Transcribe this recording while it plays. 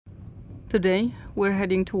Today we're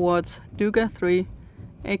heading towards Duga-3,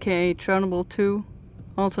 aka Chernobyl-2,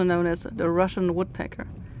 also known as the Russian Woodpecker,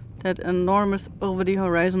 that enormous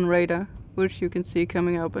over-the-horizon radar which you can see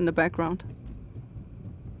coming up in the background.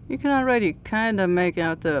 You can already kinda make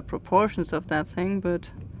out the proportions of that thing, but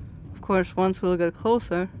of course once we'll get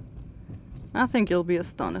closer, I think you'll be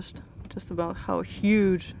astonished just about how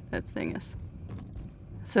huge that thing is.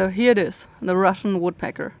 So here it is, the Russian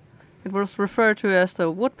Woodpecker. It was referred to as the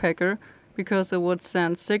Woodpecker because it would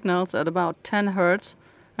send signals at about 10 Hz.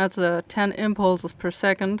 That's 10 impulses per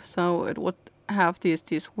second, so it would have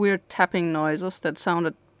these weird tapping noises that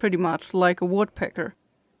sounded pretty much like a woodpecker.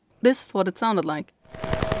 This is what it sounded like.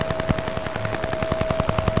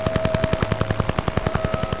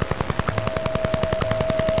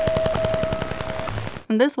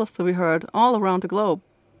 And this was to be heard all around the globe.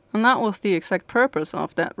 And that was the exact purpose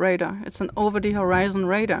of that radar. It's an over-the-horizon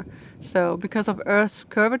radar. So because of Earth's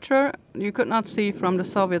curvature, you could not see from the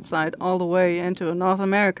Soviet side all the way into North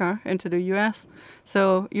America, into the US.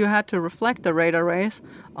 So you had to reflect the radar rays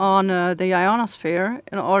on the ionosphere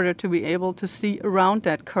in order to be able to see around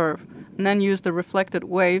that curve. And then use the reflected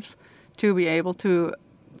waves to be able to,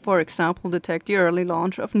 for example, detect the early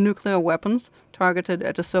launch of nuclear weapons targeted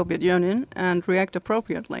at the Soviet Union and react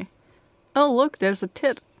appropriately. Oh look, there's a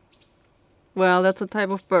tit. Well, that's a type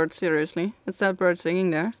of bird, seriously. It's that bird singing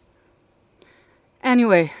there.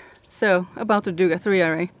 Anyway, so about the Duga-3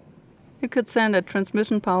 array. It could send at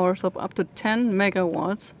transmission powers of up to 10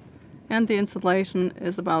 megawatts, and the installation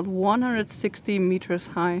is about 160 meters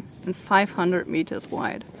high and 500 meters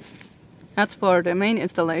wide. That's for the main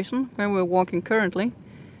installation, where we're walking currently.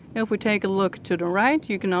 If we take a look to the right,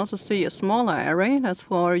 you can also see a smaller array. That's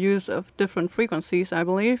for use of different frequencies, I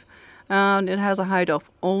believe. And it has a height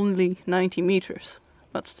of only 90 meters.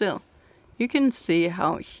 But still, you can see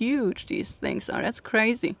how huge these things are. That's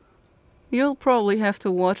crazy. You'll probably have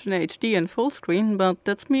to watch in HD and full screen, but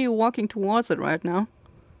that's me walking towards it right now.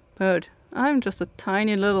 But I'm just a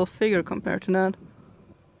tiny little figure compared to that.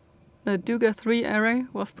 The Duga-3 array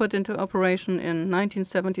was put into operation in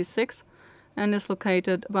 1976 and is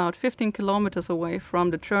located about 15 kilometers away from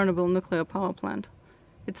the Chernobyl nuclear power plant.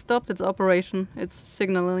 It stopped its operation, its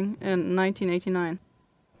signaling, in 1989.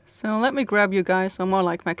 So let me grab you guys, or more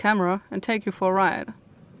like my camera, and take you for a ride.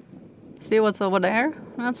 See what's over there?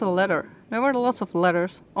 That's a ladder. There were lots of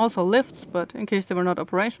ladders, also lifts, but in case they were not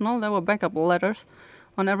operational, there were backup ladders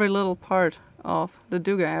on every little part of the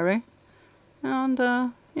Duga array. And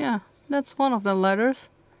yeah, that's one of the ladders.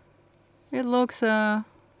 It looks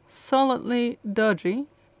solidly dodgy.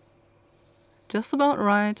 Just about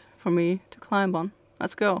right for me to climb on.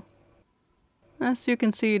 Let's go. As you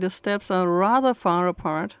can see, the steps are rather far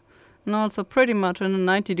apart and also pretty much in a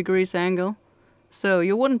 90 degrees angle. So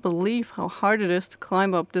you wouldn't believe how hard it is to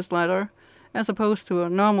climb up this ladder as opposed to a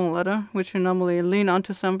normal ladder, which you normally lean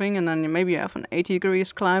onto something and then you maybe have an 80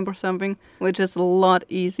 degrees climb or something, which is a lot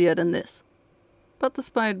easier than this. But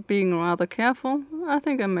despite being rather careful, I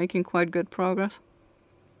think I'm making quite good progress.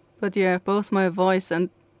 But yeah, both my voice and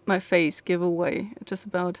my face give away just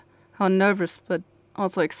about how nervous but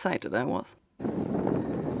also excited I was.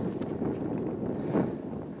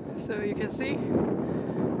 So you can see,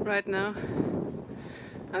 right now,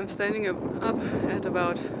 I'm standing up at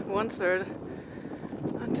about 1/3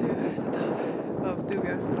 onto the top of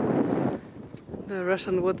Duga, the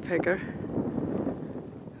Russian Woodpecker,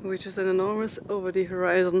 which is an enormous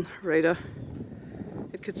over-the-horizon radar.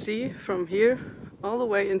 It could see from here all the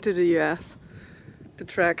way into the US to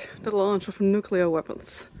track the launch of nuclear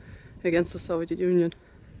weapons against the Soviet Union.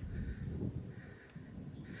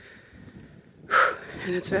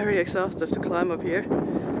 And it's very exhaustive to climb up here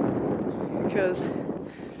because,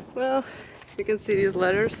 well, you can see these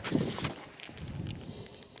ladders.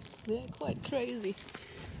 They're quite crazy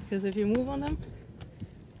because if you move on them,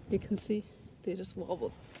 you can see they just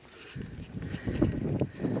wobble.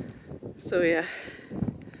 So yeah,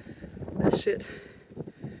 that shit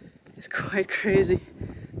is quite crazy.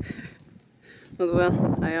 But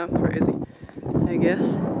well, I am crazy, I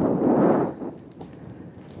guess.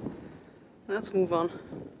 Let's move on.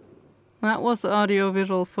 That was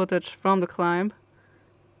audio-visual footage from the climb,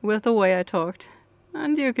 with the way I talked.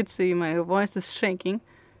 And you could see my voice is shaking.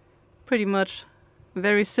 Pretty much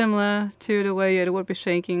very similar to the way it would be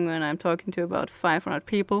shaking when I'm talking to about 500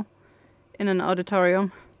 people in an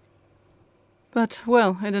auditorium. But,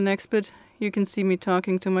 well, in the next bit, you can see me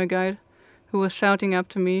talking to my guide, who was shouting up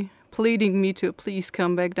to me, pleading me to please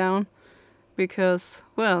come back down, because,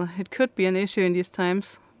 well, it could be an issue in these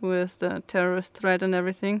times with the terrorist threat and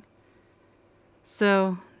everything.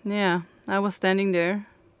 So, yeah, I was standing there.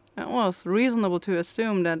 It was reasonable to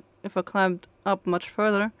assume that if I climbed up much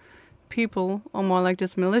further, people, or more like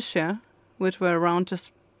this militia, which were around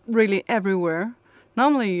just really everywhere.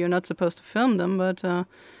 Normally you're not supposed to film them, but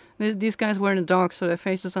these guys were in the dark, so their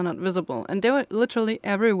faces are not visible. And they were literally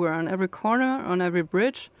everywhere, on every corner, on every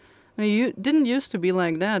bridge. And it didn't used to be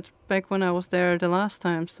like that back when I was there the last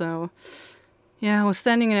time, so yeah, I was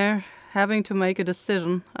standing there having to make a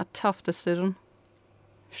decision, a tough decision.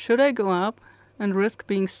 Should I go up and risk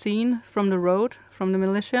being seen from the road, from the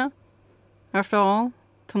militia? After all,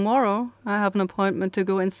 tomorrow I have an appointment to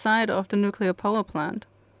go inside of the nuclear power plant,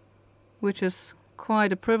 which is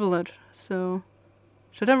quite a privilege, so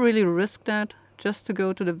should I really risk that just to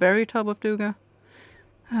go to the very top of Duga?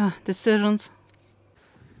 Decisions.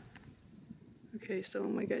 Okay, so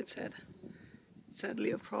my guide said it's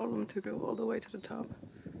sadly a problem to go all the way to the top,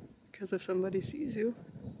 because if somebody sees you,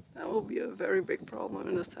 that will be a very big problem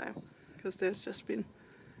in this time, because there's just been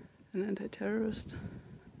an anti-terrorist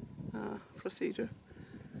procedure,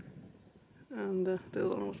 and the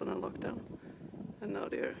one was on a lockdown, and now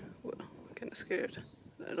they're, well, kind of scared.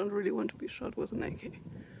 I don't really want to be shot with an AK,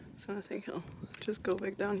 so I think I'll just go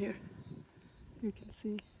back down here. You can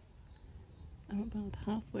see I'm about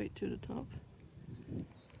halfway to the top,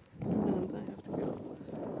 and I have to go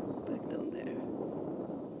back down there.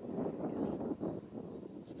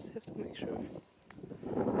 Yes. Just have to make sure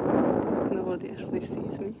nobody actually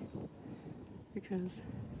sees me, because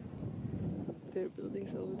there are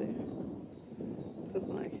buildings over there with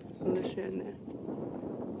like militia in there.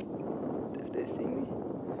 If they see me,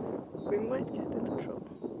 we might get into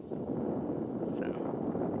trouble. So,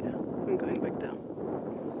 yeah, I'm going back down.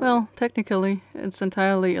 Well, technically, it's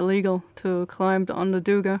entirely illegal to climb on the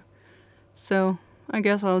Duga, so I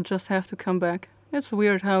guess I'll just have to come back. It's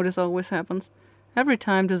weird how this always happens. Every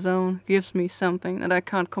time the zone gives me something that I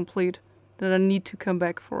can't complete, that I need to come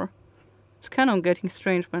back for. It's kind of getting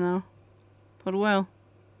strange by now. But well,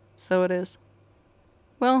 so it is.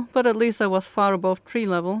 Well, but at least I was far above tree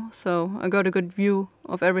level, so I got a good view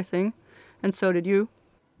of everything, and so did you.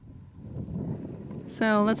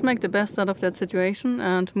 So let's make the best out of that situation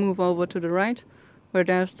and move over to the right, where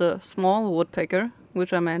there's the small woodpecker,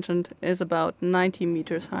 which I mentioned is about 90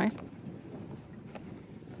 meters high.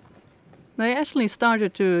 They actually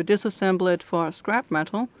started to disassemble it for scrap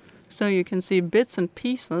metal, so you can see bits and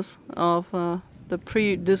pieces of the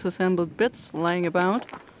pre-disassembled bits laying about.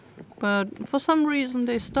 But for some reason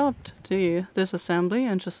they stopped the disassembly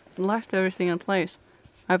and just left everything in place.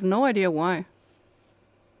 I have no idea why.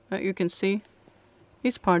 You can see,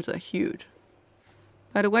 these parts are huge.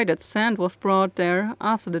 By the way, that sand was brought there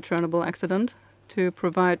after the Chernobyl accident to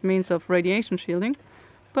provide means of radiation shielding,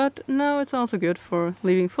 but now it's also good for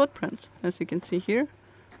leaving footprints. As you can see here,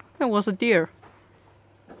 there was a deer.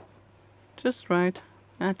 Just right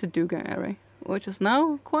at the Duga area, which is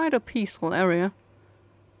now quite a peaceful area.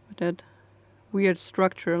 That weird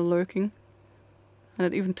structure lurking, and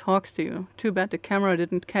it even talks to you. Too bad the camera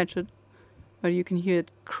didn't catch it, but you can hear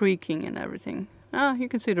it creaking and everything. You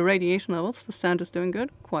can see the radiation levels. The sand is doing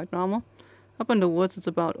good, quite normal. Up in the woods it's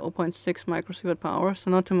about 0.6 microsievert per hour,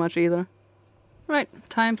 so not too much either. Right,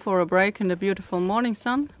 time for a break in the beautiful morning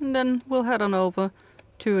sun, and then we'll head on over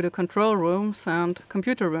to the control rooms and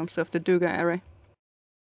computer rooms of the Duga area.